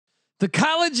The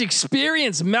College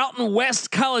Experience Mountain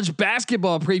West College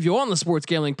Basketball Preview on the Sports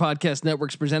Gambling Podcast Network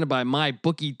is presented by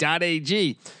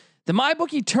MyBookie.ag. The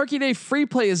MyBookie Turkey Day free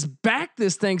play is back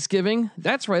this Thanksgiving.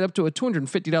 That's right, up to a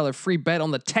 $250 free bet on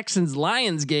the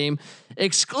Texans-Lions game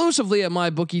exclusively at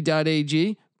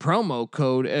MyBookie.ag. Promo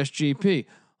code SGP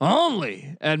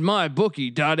only at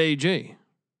MyBookie.ag.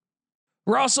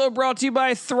 We're also brought to you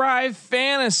by Thrive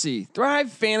Fantasy.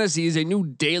 Thrive Fantasy is a new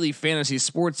daily fantasy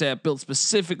sports app built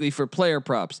specifically for player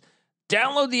props.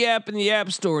 Download the app in the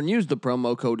App Store and use the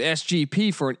promo code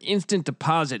SGP for an instant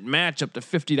deposit match up to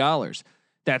 $50.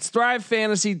 That's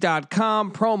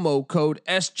thrivefantasy.com, promo code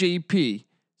SGP.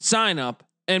 Sign up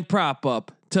and prop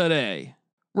up today.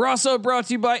 We're also brought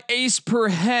to you by Ace Per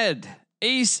Head.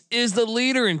 Ace is the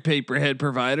leader in pay-per-head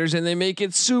providers, and they make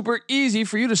it super easy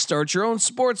for you to start your own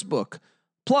sports book.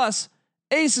 Plus,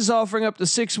 Ace is offering up to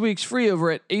 6 weeks free over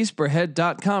at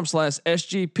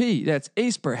aceperhead.com/SGP. That's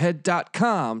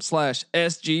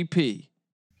aceperhead.com/SGP.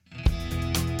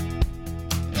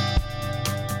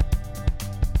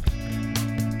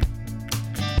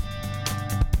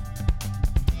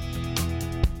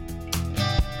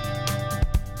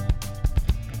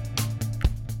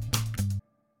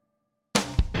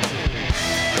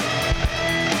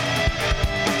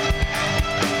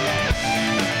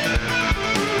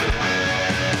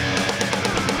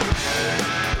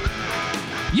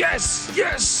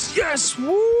 Yes.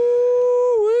 Woo!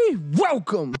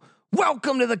 Welcome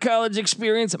to the College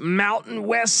Experience Mountain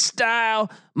West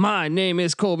style. My name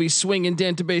is Colby Swinging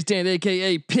Database Dan,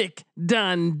 aka Pick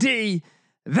Dundee.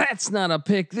 That's not a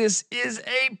pick. This is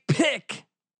a pick,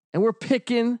 and we're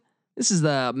picking. This is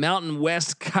the Mountain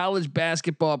West College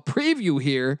Basketball Preview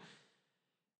here.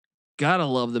 Gotta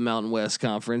love the Mountain West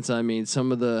Conference. I mean,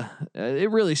 some of the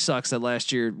it really sucks that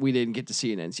last year we didn't get to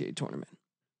see an NCAA tournament.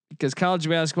 Because college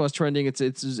basketball is trending, it's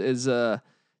as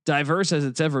diverse as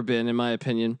it's ever been, in my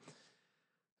opinion.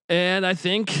 And I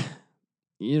think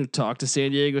talk to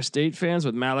San Diego State fans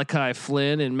with Malachi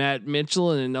Flynn and Matt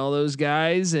Mitchell and all those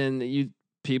guys, and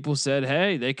people said,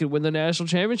 hey, they could win the national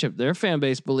championship. Their fan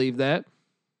base believed that.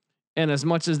 And as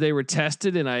much as they were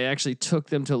tested, and I actually took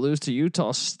them to lose to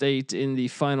Utah State in the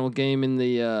final game in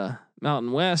the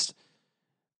Mountain West,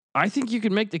 I think you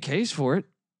could make the case for it.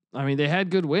 I mean, they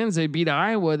had good wins. They beat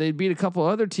Iowa. They beat a couple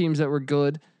other teams that were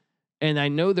good. And I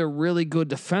know they're really good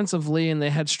defensively, and they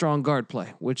had strong guard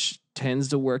play, which tends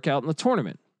to work out in the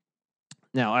tournament.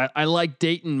 Now, I like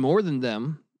Dayton more than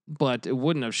them, but it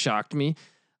wouldn't have shocked me.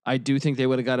 I do think they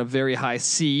would have got a very high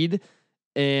seed.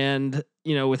 And,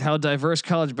 with how diverse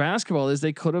college basketball is,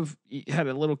 they could have had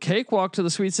a little cakewalk to the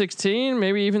Sweet 16,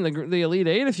 maybe even the Elite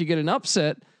Eight if you get an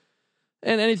upset.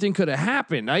 And anything could have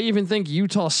happened. I even think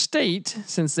Utah State,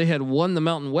 since they had won the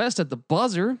Mountain West at the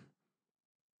buzzer,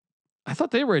 I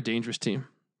thought they were a dangerous team.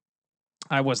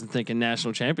 I wasn't thinking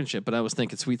national championship, but I was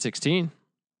thinking Sweet 16.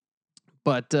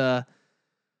 But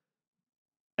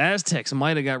Aztecs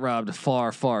might have got robbed a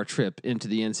far trip into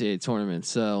the NCAA tournament.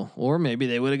 So, or maybe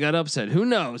they would have got upset. Who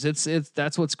knows? It's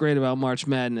that's what's great about March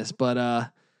Madness.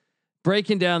 But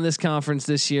breaking down this conference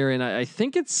this year, and I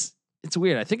think it's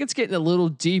weird. I think it's getting a little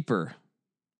deeper.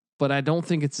 But I don't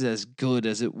think it's as good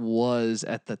as it was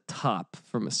at the top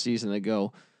from a season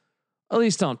ago, at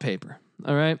least on paper.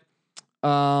 All right.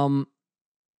 I'm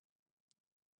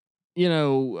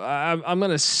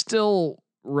going to still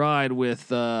ride with,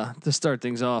 to start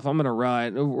things off. We're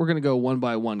going to go one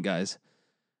by one, guys.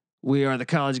 We are the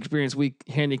College Experience. We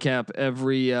handicap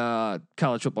every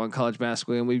college football and college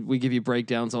basketball, and we give you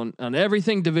breakdowns on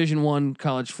everything Division I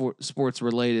college sports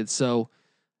related. So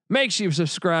make sure you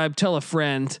subscribe, tell a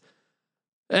friend.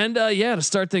 And to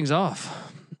start things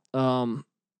off, I'm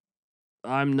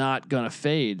not gonna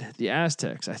fade the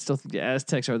Aztecs. I still think the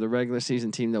Aztecs are the regular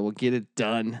season team that will get it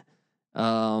done.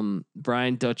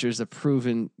 Brian Dutcher's a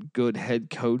proven good head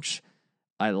coach.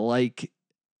 I like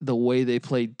the way they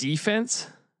play defense.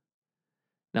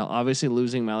 Now, obviously,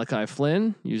 losing Malachi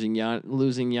Flynn,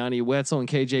 losing Yanni Wetzel and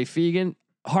KJ Fegan,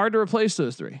 hard to replace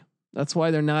those three. That's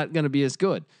why they're not going to be as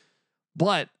good.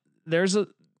 But they're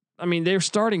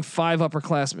starting 5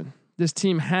 upperclassmen. This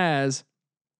team has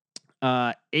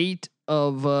 8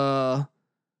 of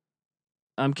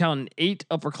I'm counting 8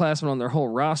 upperclassmen on their whole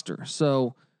roster.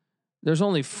 So there's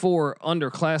only 4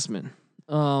 underclassmen.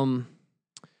 And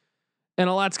a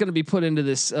lot's going to be put into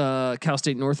this Cal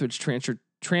State Northridge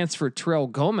transfer Terrell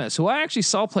Gomez, who I actually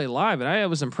saw play live, and I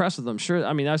was impressed with him. Sure,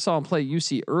 I mean, I saw him play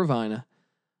UC Irvine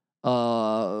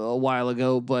a while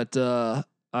ago, but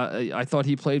I thought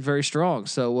he played very strong.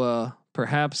 So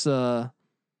perhaps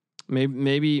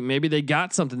maybe they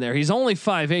got something there. He's only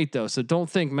 5'8" though, so don't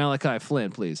think Malachi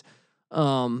Flynn, please.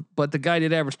 But the guy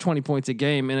did average 20 points a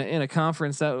game in a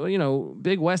conference that,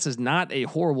 Big West is not a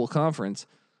horrible conference.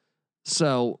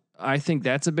 So I think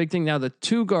that's a big thing. Now the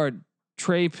 2-guard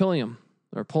Trey Pulliam,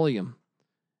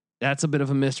 that's a bit of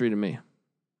a mystery to me.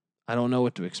 I don't know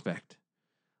what to expect,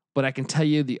 but I can tell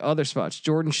you the other spots.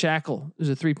 Jordan Shackle is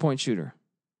a 3-point shooter.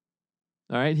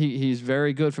 All right. He's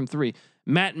very good from 3.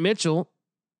 Matt Mitchell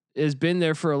has been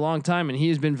there for a long time, and he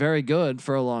has been very good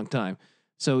for a long time.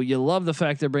 So you love the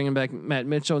fact they're bringing back Matt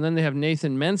Mitchell, and then they have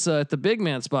Nathan Mensah at the big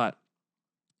man spot.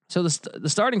 So the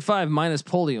starting 5 minus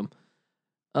Pulliam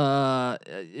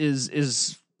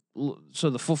is so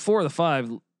the 4 of the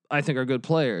 5 I think are good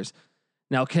players.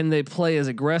 Now, can they play as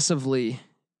aggressively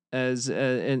as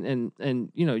and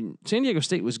San Diego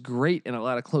State was great in a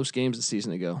lot of close games a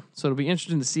season ago, so it'll be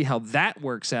interesting to see how that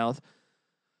works out.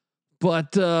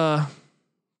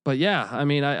 But yeah, I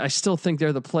mean, I still think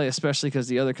they're the play, especially because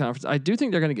the other conference. I do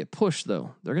think they're going to get pushed,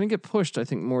 though. They're going to get pushed, I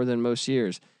think, more than most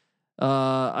years.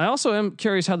 I also am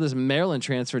curious how this Maryland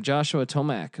transfer, Joshua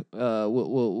Tomac,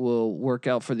 will work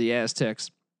out for the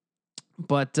Aztecs.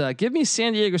 But give me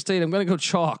San Diego State. I'm going to go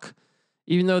chalk.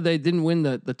 Even though they didn't win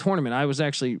the tournament, I was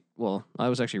actually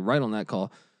right on that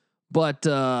call. But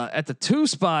at the 2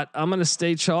 spot, I'm going to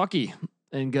stay chalky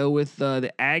and go with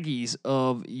the Aggies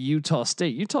of Utah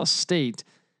State. Utah State,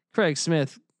 Craig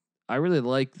Smith, I really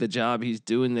like the job he's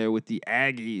doing there with the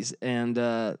Aggies. And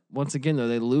once again, though,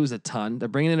 they lose a ton. They're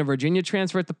bringing in a Virginia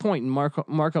transfer at the point, and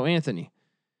Marco Anthony.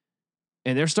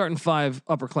 And they're starting 5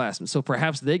 upperclassmen, so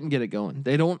perhaps they can get it going.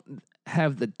 They don't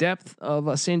have the depth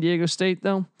of San Diego State,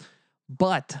 though.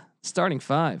 But starting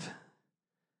 5,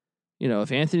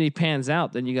 if Anthony pans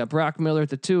out, then you got Brock Miller at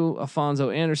the 2, Alfonso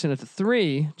Anderson at the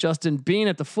 3, Justin Bean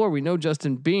at the 4. We know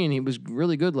Justin Bean; he was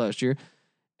really good last year,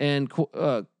 and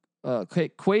Keita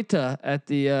at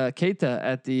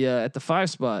the 5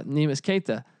 spot. Neemias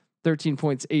Queta, 13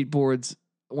 points, 8 boards,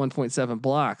 1.7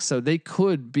 blocks. So they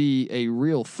could be a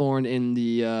real thorn in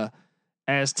the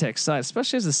Aztec side,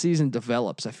 especially as the season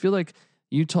develops. I feel like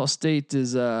Utah State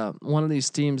is one of these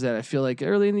teams that I feel like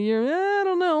early in the year, I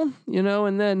don't know,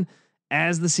 and then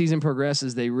as the season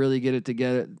progresses, they really get it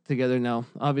together. Now,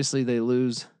 obviously, they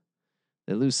lose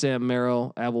Sam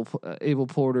Merrill, Abel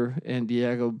Porter, and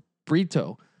Diego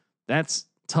Brito. That's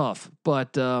tough,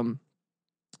 but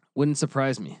wouldn't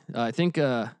surprise me. I think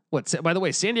by the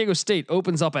way, San Diego State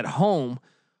opens up at home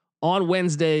on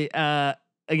Wednesday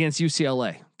against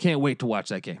UCLA. Can't wait to watch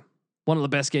that game. One of the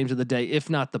best games of the day, if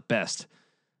not the best.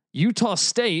 Utah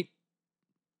State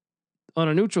on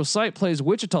a neutral site plays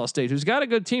Wichita State, who's got a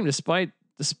good team despite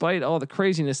all the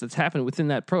craziness that's happened within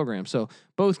that program. So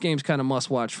both games kind of must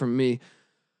watch from me.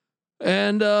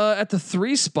 And at the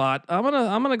 3 spot, I'm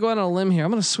gonna go out on a limb here. I'm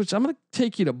gonna switch. I'm gonna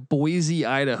take you to Boise,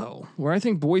 Idaho, where I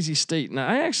think Boise State. Now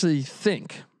I actually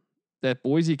think that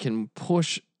Boise can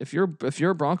push. If you're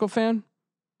a Bronco fan,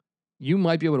 you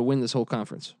might be able to win this whole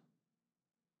conference.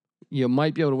 You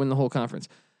might be able to win the whole conference.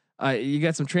 You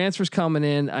got some transfers coming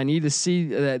in. I need to see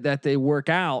that they work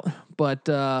out, but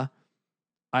I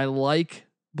like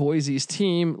Boise's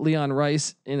team. Leon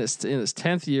Rice in his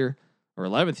 10th year or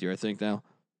 11th year, I think now.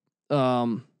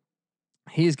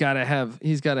 He's got to have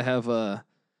a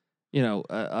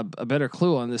better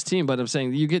clue on this team. But I'm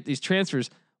saying you get these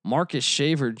transfers. Marcus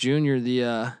Shaver Jr.,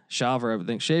 the Shaver, I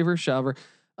think Shaver from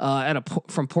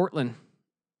Portland,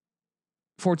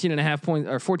 14.5 points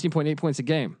or 14.8 points a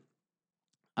game.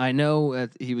 I know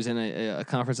he was in a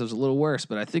conference that was a little worse,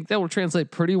 but I think that will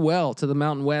translate pretty well to the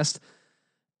Mountain West.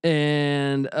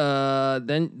 And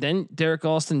then Derek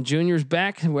Alston Jr. is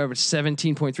back, who averaged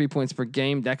 17.3 points per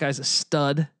game. That guy's a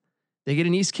stud. They get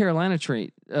an East Carolina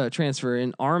transfer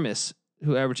in Armis,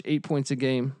 who averaged 8 points a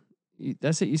game.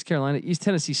 That's at East Carolina, East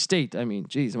Tennessee State. I mean,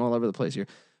 geez, I'm all over the place here.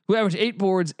 Who averaged 8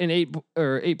 boards and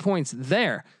 8 points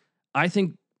there. I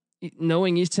think,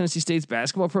 knowing East Tennessee State's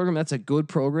basketball program, that's a good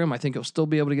program. I think he'll still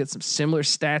be able to get some similar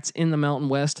stats in the Mountain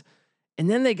West. And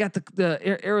then they got the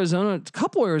Arizona,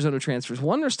 couple Arizona transfers.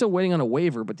 One they're still waiting on a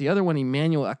waiver, but the other one,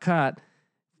 Emmanuel Akat,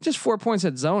 just 4 points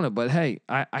at Zona. But hey,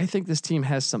 I think this team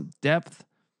has some depth.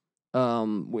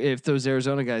 If those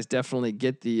Arizona guys definitely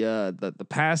get the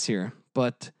pass here,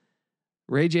 but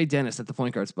Ray J. Dennis at the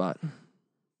point guard spot,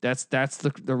 that's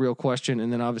the real question.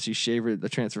 And then obviously Shaver, the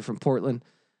transfer from Portland.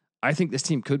 I think this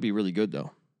team could be really good,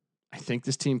 though. I think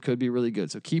this team could be really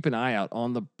good. So keep an eye out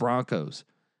on the Broncos.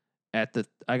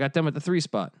 I got them at the 3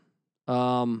 spot.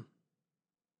 All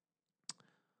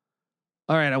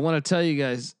right, I want to tell you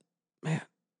guys, man.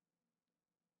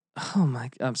 Oh my!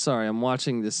 I'm sorry. I'm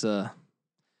watching this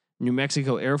New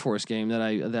Mexico Air Force game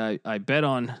that I bet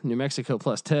on New Mexico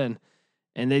plus 10,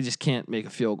 and they just can't make a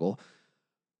field goal.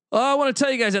 I want to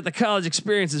tell you guys that the college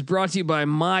experience is brought to you by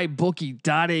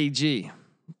mybookie.ag.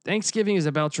 Thanksgiving is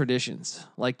about traditions,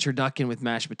 like turducken with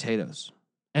mashed potatoes,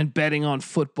 and betting on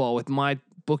football with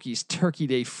MyBookie's Turkey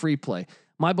Day free play.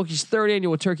 MyBookie's third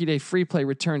annual Turkey Day free play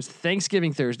returns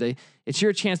Thanksgiving Thursday. It's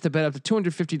your chance to bet up to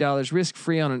 $250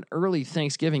 risk-free on an early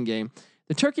Thanksgiving game.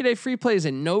 The Turkey Day free play is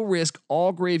a no-risk,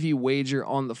 all-gravy wager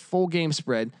on the full game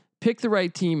spread. Pick the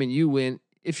right team and you win.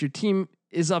 If your team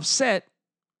is upset,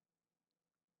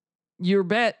 your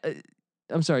bet.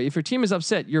 If your team is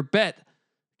upset, your bet.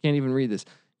 Can't even read this.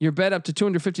 Your bet up to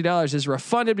 $250 is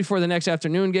refunded before the next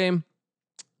afternoon game.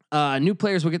 New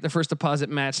players will get their first deposit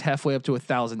matched halfway up to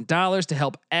 $1,000 to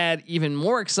help add even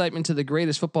more excitement to the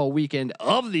greatest football weekend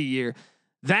of the year.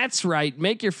 That's right.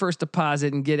 Make your first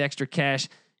deposit and get extra cash.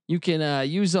 You can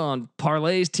use on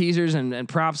parlays, teasers, and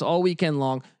props all weekend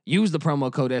long. Use the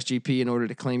promo code SGP in order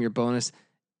to claim your bonus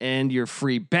and your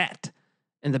free bet.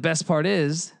 And the best part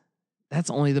is, that's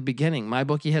only the beginning.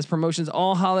 MyBookie has promotions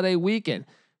all holiday weekend.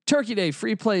 Turkey Day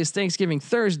free play is Thanksgiving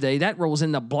Thursday. That rolls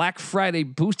into Black Friday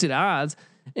boosted odds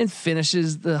and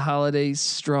finishes the holidays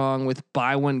strong with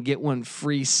buy one, get one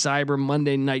free Cyber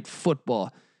Monday Night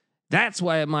Football. That's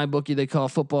why at MyBookie they call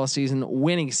football season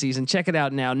winning season. Check it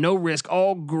out now. No risk,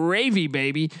 all gravy,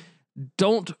 baby.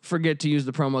 Don't forget to use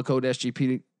the promo code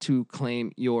SGP to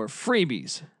claim your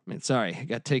freebies. I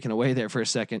got taken away there for a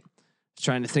second.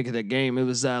 Trying to think of the game. It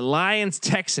was Lions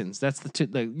Texans. That's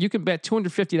the you can bet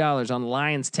 $250 on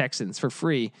Lions Texans for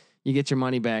free. You get your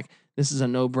money back. This is a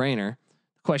no-brainer.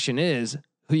 The question is,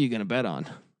 who are you going to bet on?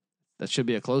 That should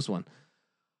be a close one.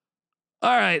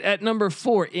 All right, at number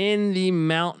 4 in the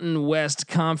Mountain West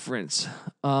Conference,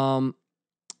 I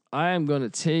am going to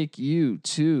take you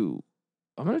to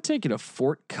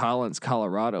Fort Collins,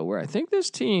 Colorado, where I think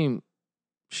this team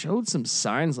showed some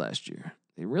signs last year.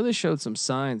 They really showed some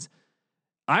signs.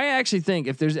 I actually think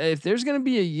if there's going to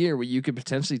be a year where you could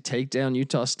potentially take down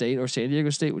Utah State or San Diego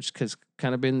State, which has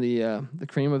kind of been the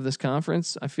cream of this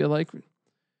conference, I feel like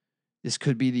this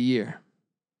could be the year.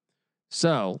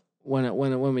 So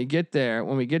when we get there,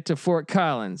 when we get to Fort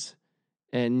Collins,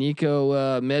 and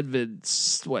Nico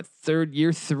Medved's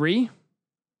year 3,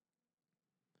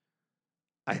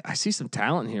 I see some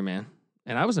talent here, man,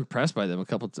 and I was impressed by them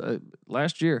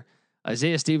last year.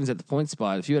 Isaiah Stevens at the point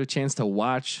spot. If you had a chance to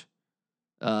watch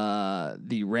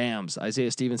the Rams,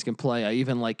 Isaiah Stevens can play. I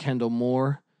even like Kendall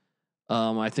Moore.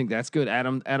 I think that's good.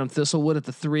 Adam Thistlewood at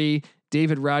the 3,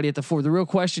 David Roddy at the 4. The real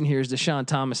question here is Deshaun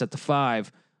Thomas at the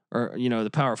 5, or the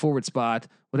power forward spot,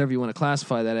 whatever you want to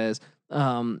classify that as.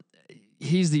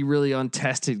 He's the really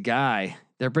untested guy.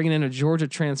 They're bringing in a Georgia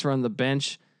transfer on the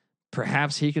bench.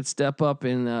 Perhaps he could step up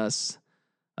in I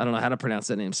don't know how to pronounce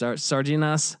that name.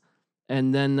 Sarginas,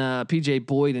 and then PJ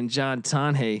Boyd and John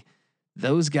Tonhay.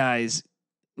 Those guys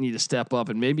need to step up,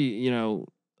 and maybe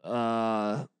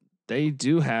they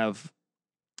do have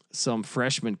some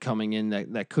freshmen coming in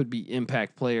that could be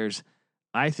impact players.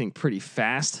 I think pretty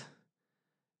fast.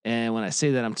 And when I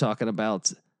say that, I'm talking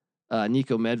about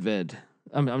Nico Medved.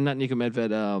 I'm not Nico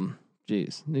Medved.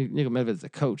 Nico Medved's the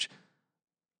coach.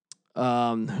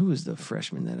 Who was the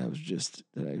freshman that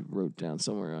I wrote down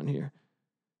somewhere on here?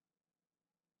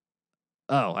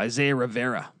 Oh, Isaiah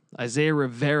Rivera. Isaiah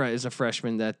Rivera is a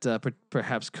freshman that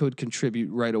perhaps could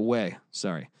contribute right away.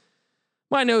 Sorry.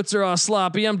 My notes are all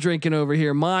sloppy. I'm drinking over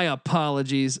here. My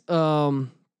apologies.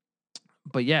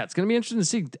 But yeah, it's going to be interesting to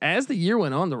see as the year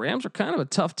went on. The Rams were kind of a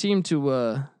tough team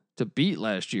to beat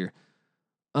last year.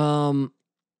 And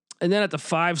then at the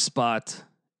 5 spot,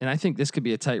 and I think this could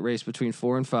be a tight race between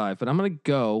 4 and 5, but I'm going to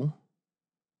go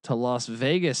to Las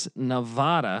Vegas,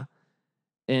 Nevada,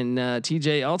 and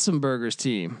TJ Altzenberger's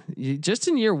team. Just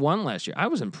in year 1 last year, I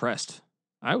was impressed.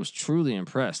 I was truly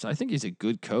impressed. I think he's a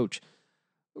good coach.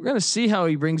 We're going to see how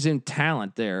he brings in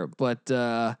talent there, but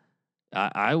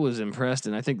I was impressed.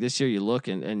 And I think this year you look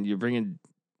and you're bringing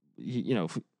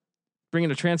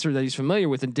a transfer that he's familiar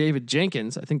with in David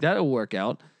Jenkins. I think that'll work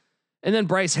out. And then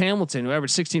Bryce Hamilton, who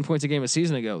averaged 16 points a game a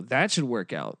season ago, that should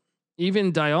work out.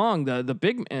 Even Diong, the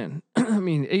big man,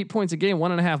 8 points a game,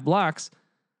 1.5 blocks.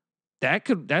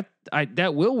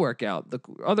 That will work out. The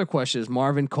other question is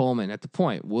Marvin Coleman at the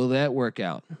point. Will that work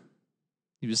out?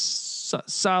 He was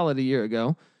solid a year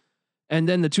ago. And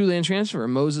then the Tulane transfer,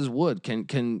 Moses Wood, can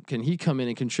he come in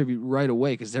and contribute right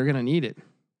away? Because they're going to need it.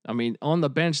 I mean, on the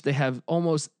bench, they have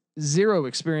almost zero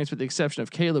experience with the exception of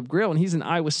Caleb Grill, and he's an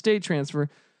Iowa State transfer.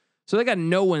 So they got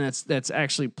no one that's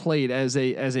actually played as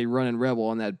a running rebel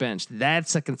on that bench.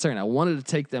 That's a concern. I wanted to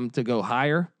take them to go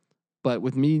higher, but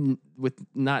with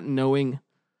not knowing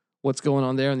what's going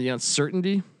on there and the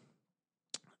uncertainty,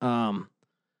 I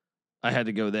had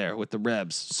to go there with the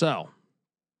Rebs. So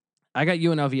I got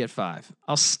UNLV at 5.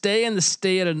 I'll stay in the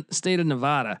state of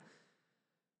Nevada,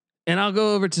 and I'll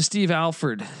go over to Steve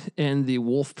Alford and the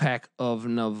Wolfpack of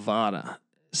Nevada.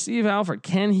 Steve Alford,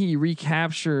 can he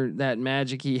recapture that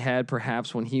magic he had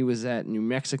perhaps when he was at New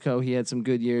Mexico? He had some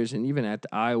good years, and even at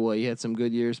Iowa, he had some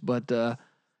good years, but at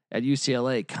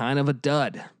UCLA, kind of a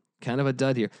dud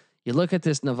here. You look at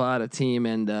this Nevada team,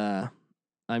 and I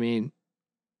mean,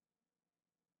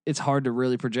 it's hard to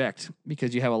really project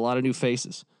because you have a lot of new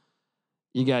faces.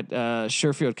 You got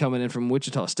Sherfield coming in from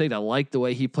Wichita State. I like the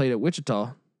way he played at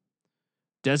Wichita.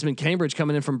 Desmond Cambridge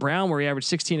coming in from Brown, where he averaged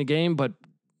 16 a game, but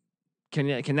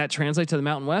can that translate to the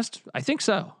Mountain West? I think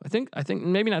so. I think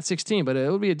maybe not 16, but it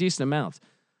would be a decent amount.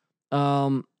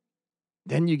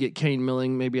 Then you get Kane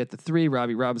Milling maybe at the 3,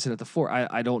 Robbie Robinson at the 4.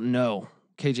 I don't know.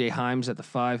 KJ Himes at the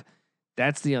 5.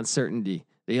 That's the uncertainty.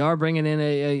 They are bringing in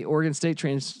a Oregon State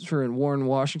transfer in Warren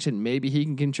Washington. Maybe he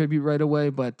can contribute right away,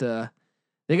 but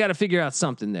they got to figure out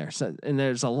something there. So, and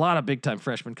there's a lot of big time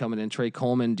freshmen coming in: Trey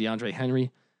Coleman, DeAndre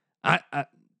Henry.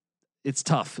 It's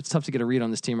tough. It's tough to get a read on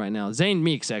this team right now. Zane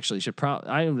Meeks actually should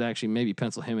I would actually maybe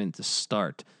pencil him in to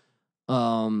start.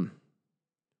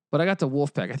 But I got the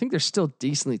Wolfpack. I think they're still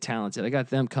decently talented. I got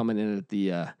them coming in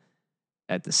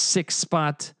at the 6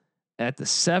 spot, at the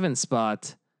 7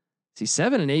 spot. See,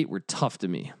 7 and 8 were tough to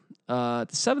me. At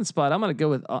the 7th spot, I'm going to go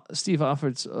with Steve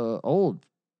Alford's old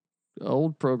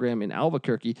program in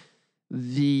Albuquerque,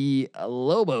 the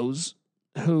Lobos,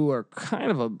 who are kind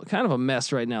of a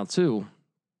mess right now too.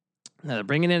 Now they're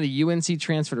bringing in a UNC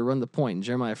transfer to run the point, and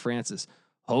Jeremiah Francis.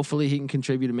 Hopefully he can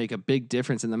contribute and make a big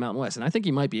difference in the Mountain West, and I think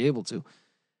he might be able to.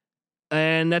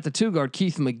 And at the 2 guard,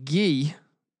 Keith McGee,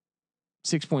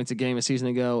 6 points a game a season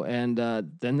ago, and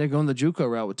then they're going the JUCO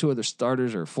route with 2 other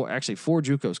starters, or 4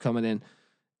 JUCOs coming in,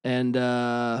 and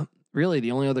really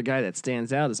the only other guy that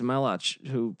stands out is Melach,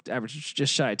 who averaged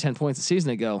just shy of 10 points a season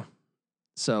ago.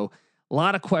 So a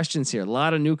lot of questions here, a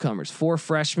lot of newcomers, 4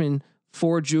 freshmen,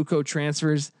 4 JUCO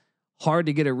transfers. Hard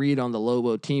to get a read on the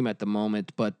Lobo team at the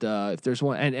moment, but if there's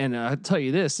one, and I'll tell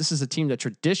you this is a team that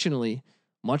traditionally,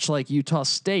 much like Utah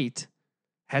State,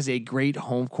 has a great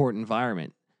home court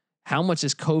environment. How much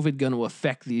is COVID going to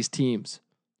affect these teams?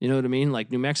 You know what I mean?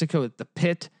 Like New Mexico at the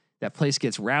Pit, that place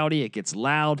gets rowdy, it gets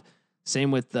loud.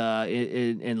 Same with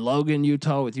in Logan,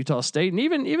 Utah, with Utah State, and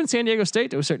even San Diego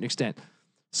State to a certain extent.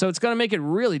 So it's going to make it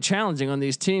really challenging on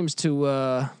these teams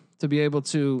to be able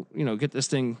to get this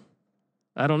thing.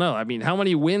 I don't know. I mean, how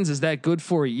many wins is that good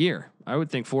for a year? I would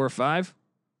think 4 or 5,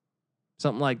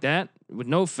 something like that. With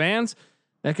no fans,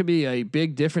 that could be a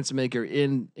big difference maker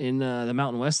in the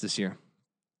Mountain West this year.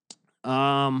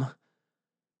 Then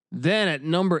at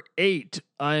number 8,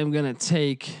 I'm gonna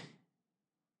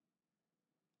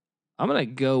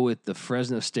go with the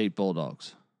Fresno State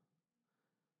Bulldogs.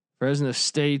 Fresno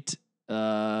State,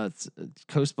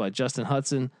 coached by Justin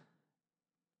Hudson.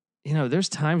 There's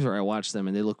times where I watch them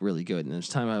and they look really good, and there's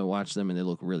times I watch them and they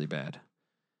look really bad.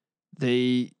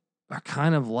 They are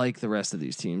kind of like the rest of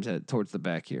these teams towards the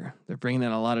back here. They're bringing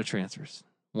in a lot of transfers.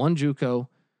 1 JUCO,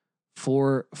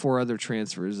 4 other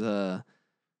transfers. At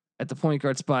the point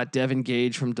guard spot, Devin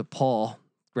Gage from DePaul,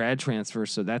 grad transfer,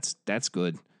 so that's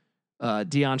good.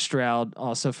 Deion Stroud,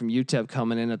 also from UTEP,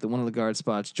 coming in at one of the guard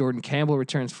spots. Jordan Campbell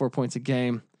returns 4 points a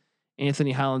game.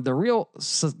 Anthony Holland. The real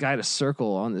guy to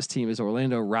circle on this team is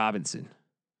Orlando Robinson.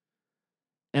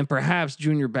 And perhaps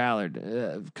Junior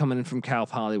Ballard, coming in from Cal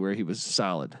Poly, where he was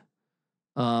solid.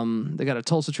 They got a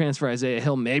Tulsa transfer, Isaiah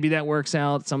Hill. Maybe that works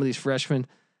out. Some of these freshmen,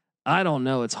 I don't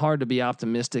know. It's hard to be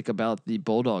optimistic about the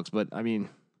Bulldogs, but I mean,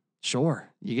 sure,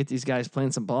 you get these guys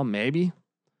playing some ball. Maybe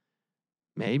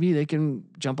they can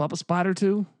jump up a spot or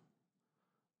 2.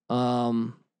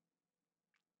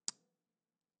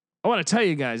 I want to tell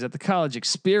you guys that the college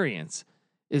experience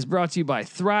is brought to you by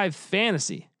Thrive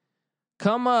Fantasy.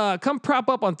 Come prop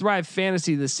up on Thrive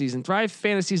Fantasy this season. Thrive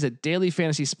Fantasy is a daily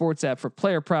fantasy sports app for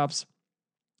player props.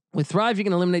 With Thrive, you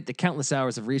can eliminate the countless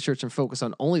hours of research and focus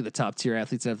on only the top tier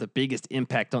athletes that have the biggest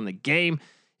impact on the game.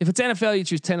 If it's NFL, you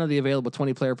choose 10 of the available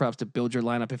 20 player props to build your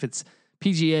lineup. If it's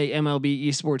PGA, MLB,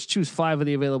 esports, choose 5 of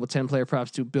the available 10 player props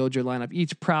to build your lineup.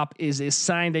 Each prop is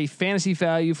assigned a fantasy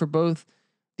value for both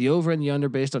the over and the under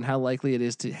based on how likely it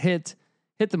is to hit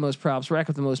the most props, rack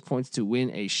up the most points to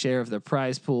win a share of the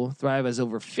prize pool. Thrive has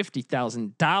over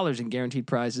 $50,000 in guaranteed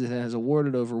prizes and has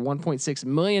awarded over $1.6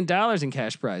 million in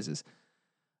cash prizes.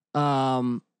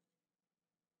 Man,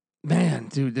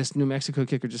 dude, this New Mexico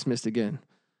kicker just missed again.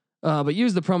 But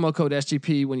use the promo code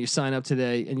SGP when you sign up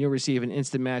today, and you'll receive an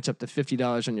instant match up to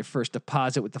 $50 on your first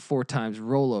deposit with the 4 times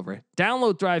rollover.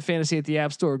 Download Thrive Fantasy at the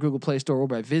App Store or Google Play Store, or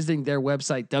by visiting their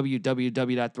website,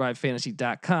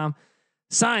 www.thrivefantasy.com.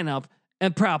 Sign up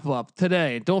and prop up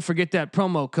today. And don't forget that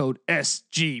promo code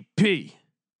SGP.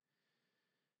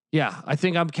 Yeah, I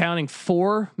think I'm counting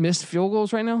 4 missed field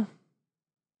goals right now,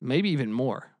 maybe even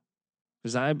more,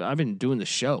 because I've been doing the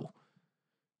show.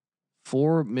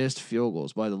 4 missed field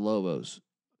goals by the Lobos.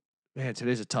 Man,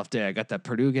 today's a tough day. I got that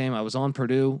Purdue game. I was on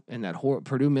Purdue and that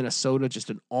Purdue Minnesota, just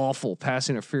an awful pass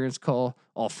interference call,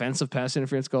 offensive pass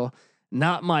interference call.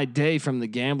 Not my day from the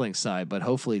gambling side, but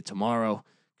hopefully tomorrow,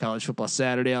 College Football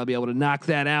Saturday, I'll be able to knock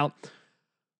that out.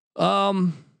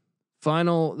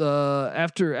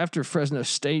 After Fresno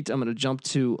State, I'm going to jump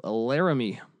to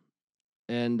Laramie,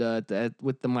 and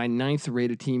with my 9th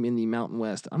rated team in the Mountain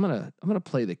West, I'm gonna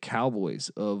play the Cowboys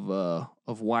of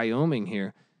Wyoming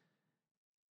here.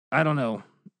 I don't know.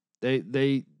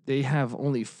 They have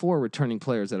only 4 returning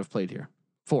players that have played here.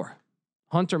 4.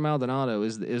 Hunter Maldonado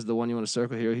is the one you want to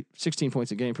circle here. 16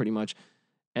 points a game, pretty much,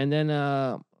 and then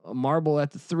Marble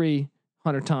at the 3,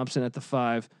 Hunter Thompson at the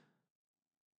 5.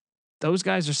 Those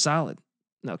guys are solid.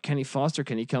 Now, Kenny Foster,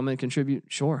 can he come in and contribute?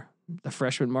 Sure. The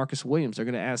freshman Marcus Williams, they're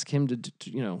going to ask him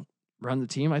to run the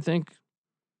team. I think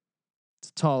it's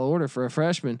a tall order for a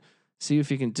freshman. See if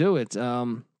he can do it.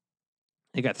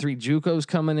 They got 3 JUCOs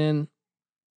coming in.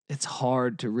 It's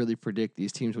hard to really predict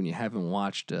these teams when you haven't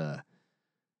watched.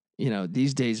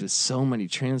 These days with so many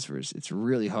transfers, it's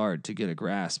really hard to get a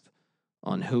grasp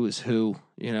on who is who.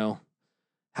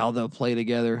 How they'll play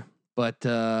together. But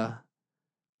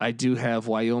I do have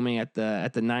Wyoming at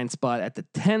the 9 spot. At the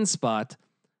 10 spot,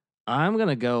 I'm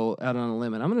gonna go out on a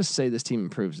limb, and I'm gonna say this team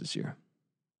improves this year.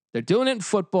 They're doing it in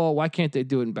football. Why can't they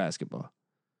do it in basketball?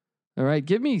 All right,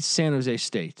 give me San Jose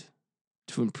State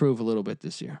to improve a little bit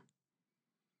this year.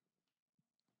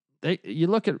 They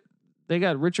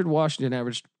got Richard Washington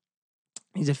averaged.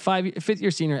 He's a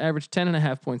 5th-year senior, averaged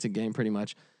 10.5 points a game, pretty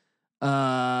much.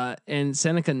 And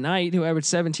Seneca Knight, who averaged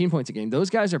 17 points a game. Those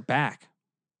guys are back.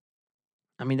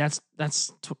 I mean, that's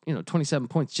 27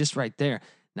 points just right there.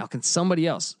 Now, can somebody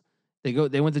else? They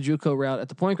went the JUCO route at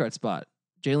the point guard spot.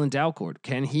 Jalen Dalcourt,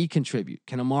 can he contribute?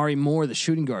 Can Amari Moore, the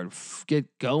shooting guard,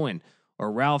 get going?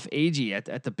 Or Ralph Agee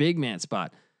at the big man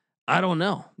spot? I don't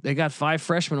know. They got 5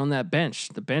 freshmen on that bench.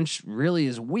 The bench really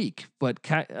is weak. But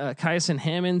Kyson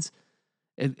Hammonds,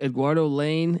 Eduardo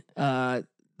Lane,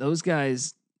 those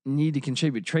guys need to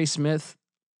contribute. Trey Smith,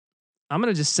 I'm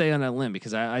going to just say on a limb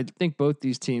because I think both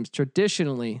these teams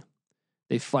traditionally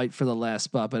they fight for the last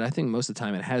spot, but I think most of the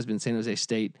time it has been San Jose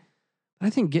State. I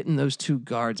think getting those 2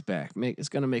 guards back is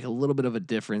going to make a little bit of a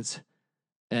difference.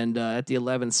 And at the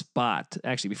 11th spot,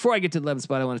 actually, before I get to the 11th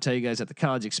spot, I want to tell you guys that the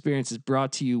College Experience is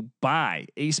brought to you by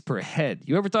Ace Per Head.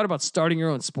 You ever thought about starting your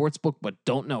own sports book but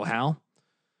don't know how?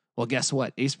 Well, guess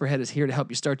what? Ace Per Head is here to help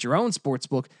you start your own sports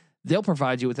book. They'll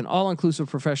provide you with an all-inclusive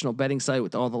professional betting site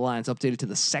with all the lines updated to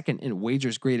the second and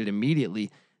wagers graded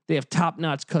immediately. They have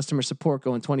top-notch customer support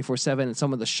going 24/7 and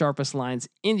some of the sharpest lines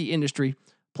in the industry.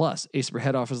 Plus, Ace Per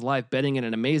Head offers live betting and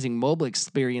an amazing mobile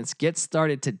experience. Get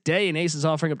started today, and Ace is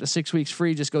offering up to 6 weeks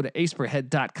free. Just go to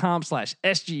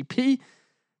aceperhead.com/SGP.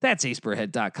 That's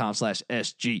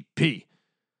aceperhead.com/SGP.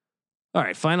 All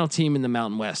right, final team in the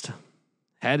Mountain West.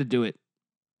 Had to do it.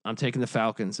 I'm taking the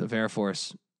Falcons of Air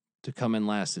Force to come in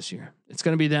last this year. It's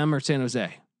going to be them or San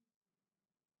Jose.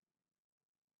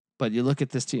 But you look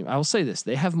at this team. I will say this.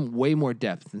 They have way more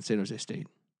depth than San Jose State.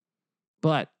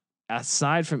 But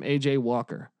aside from A.J.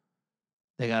 Walker,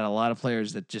 they got a lot of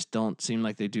players that just don't seem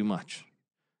like they do much.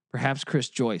 Perhaps Chris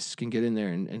Joyce can get in there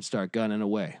and start gunning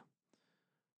away.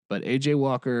 But A.J.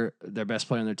 Walker, their best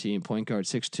player on their team, point guard,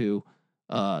 6'2",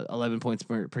 11 points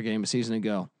per game a season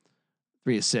ago,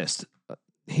 3 assists.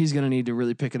 He's going to need to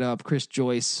really pick it up. Chris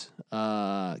Joyce,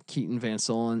 Keaton Van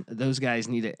Solen, those guys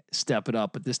need to step it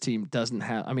up. But this team doesn't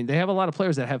have. I mean, they have a lot of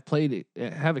players that have played,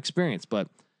 have experience, but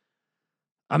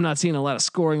I'm not seeing a lot of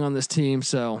scoring on this team.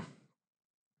 So,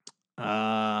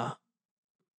 I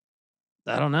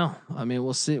don't know. I mean,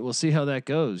 we'll see. We'll see how that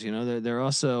goes. You know, they're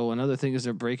also another thing is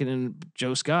they're breaking in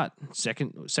Joe Scott,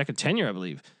 second tenure, I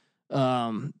believe.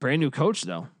 Brand new coach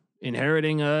though,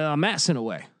 inheriting a mess in a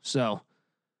way. So.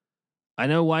 I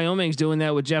know Wyoming's doing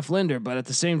that with Jeff Linder, but at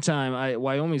the same time,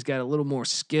 Wyoming's got a little more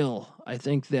skill, I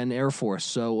think, than Air Force.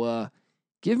 So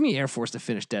give me Air Force to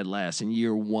finish dead last in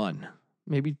year 1.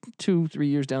 Maybe 2-3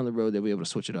 years down the road, they'll be able to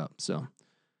switch it up. So,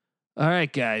 all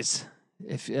right, guys.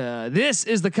 If this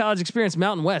is the College Experience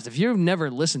Mountain West. If you've never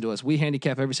listened to us, we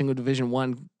handicap every single Division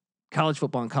I college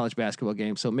football and college basketball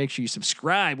game. So make sure you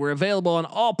subscribe. We're available on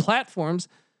all platforms.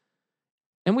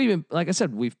 And like I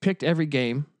said, we've picked every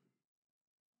game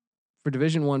for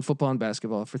Division I football and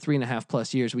basketball for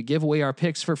 3.5+ years. We give away our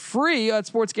picks for free at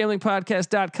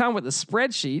sportsgamblingpodcast.com with a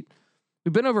spreadsheet.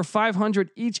 We've been over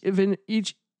 500 each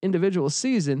individual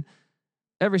season,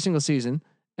 every single season.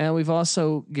 And we've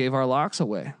also gave our locks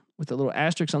away with the little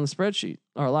asterisks on the spreadsheet.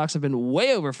 Our locks have been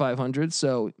way over 500.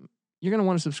 So you're going to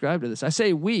want to subscribe to this. I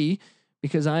say we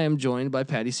because I am joined by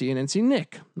Patty C and NC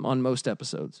Nick on most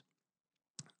episodes.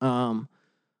 But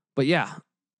yeah,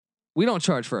 we don't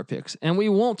charge for our picks and we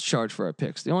won't charge for our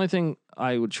picks. The only thing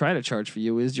I would try to charge for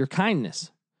you is your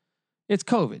kindness. It's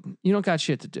COVID. You don't got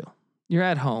shit to do. You're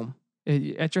at home,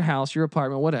 at your house, your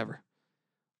apartment, whatever.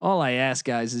 All I ask,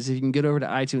 guys, is if you can get over to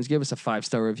iTunes, give us a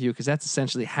 5-star review, because that's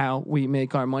essentially how we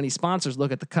make our money. Sponsors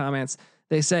look at the comments.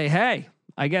 They say, hey,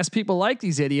 I guess people like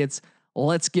these idiots.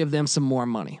 Let's give them some more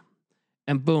money.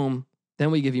 And boom,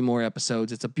 then we give you more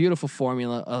episodes. It's a beautiful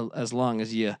formula as long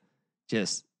as you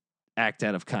just act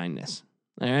out of kindness.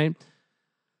 All right?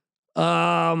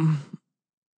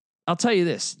 I'll tell you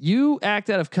this. You act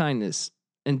out of kindness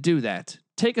and do that.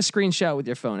 Take a screenshot with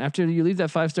your phone. After you leave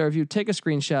that 5-star review, take a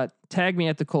screenshot, tag me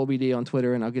at the Colby D on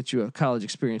Twitter, and I'll get you a College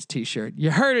Experience t-shirt. You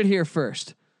heard it here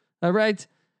first. All right.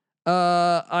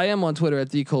 I am on Twitter at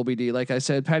the Colby D. Like I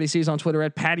said, Patty C is on Twitter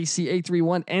at Patty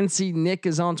C831. NC Nick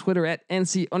is on Twitter at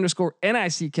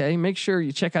NC_NICK. Make sure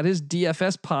you check out his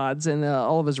DFS pods and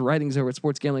all of his writings over at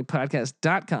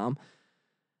sportsgamblingpodcast.com.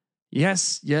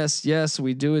 Yes.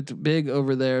 We do it big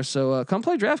over there. So come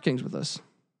play DraftKings with us.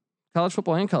 College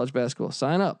football and college basketball.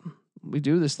 Sign up. We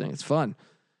do this thing. It's fun.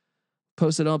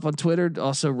 Post it up on Twitter.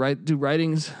 Also do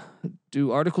writings,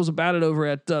 do articles about it over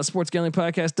at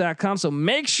sportsgamblingpodcast.com. So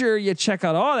make sure you check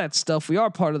out all that stuff. We are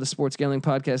part of the Sports Gambling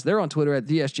Podcast. They're on Twitter at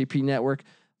the SGP Network.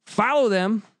 Follow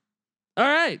them. All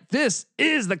right. This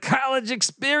is the College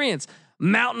Experience,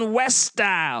 Mountain West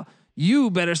style.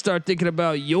 You better start thinking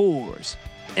about yours.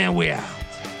 And we're out.